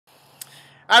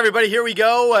Hi, everybody. Here we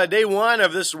go. Day one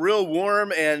of this real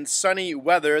warm and sunny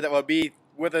weather that will be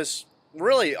with us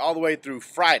really all the way through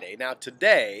Friday. Now,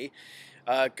 today,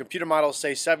 computer models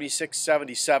say 76,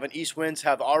 77. East winds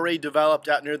have already developed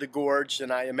out near the gorge and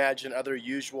I imagine other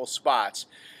usual spots.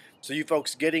 So you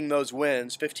folks getting those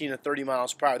winds, 15 to 30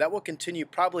 miles per hour, that will continue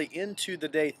probably into the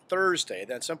day Thursday.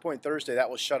 Then at some point Thursday, that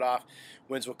will shut off.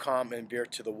 Winds will calm and veer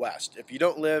to the west. If you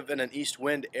don't live in an east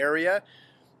wind area,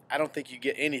 I don't think you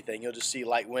get anything. You'll just see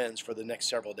light winds for the next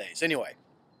several days. Anyway,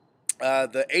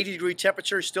 the 80-degree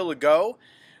temperature is still a go.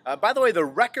 By the way, the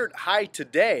record high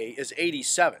today is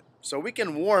 87. So we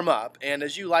can warm up, and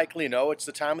as you likely know, it's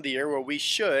the time of the year where we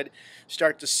should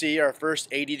start to see our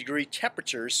first 80-degree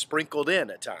temperatures sprinkled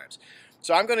in at times.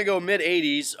 So I'm going to go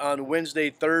mid-80s on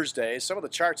Wednesday, Thursday. Some of the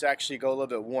charts actually go a little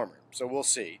bit warmer, so we'll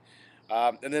see.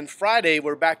 And then Friday,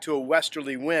 we're back to a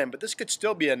westerly wind, but this could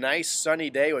still be a nice sunny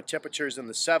day with temperatures in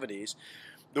the 70s.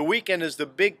 The weekend is the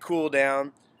big cool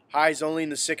down, highs only in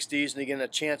the 60s, and again, a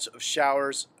chance of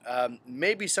showers.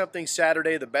 Maybe something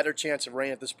Saturday, the better chance of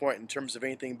rain at this point in terms of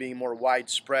anything being more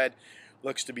widespread.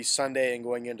 Looks to be Sunday and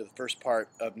going into the first part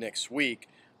of next week.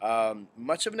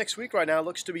 Much of next week right now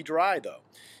looks to be dry, though.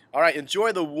 All right,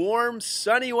 enjoy the warm,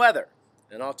 sunny weather,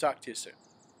 and I'll talk to you soon.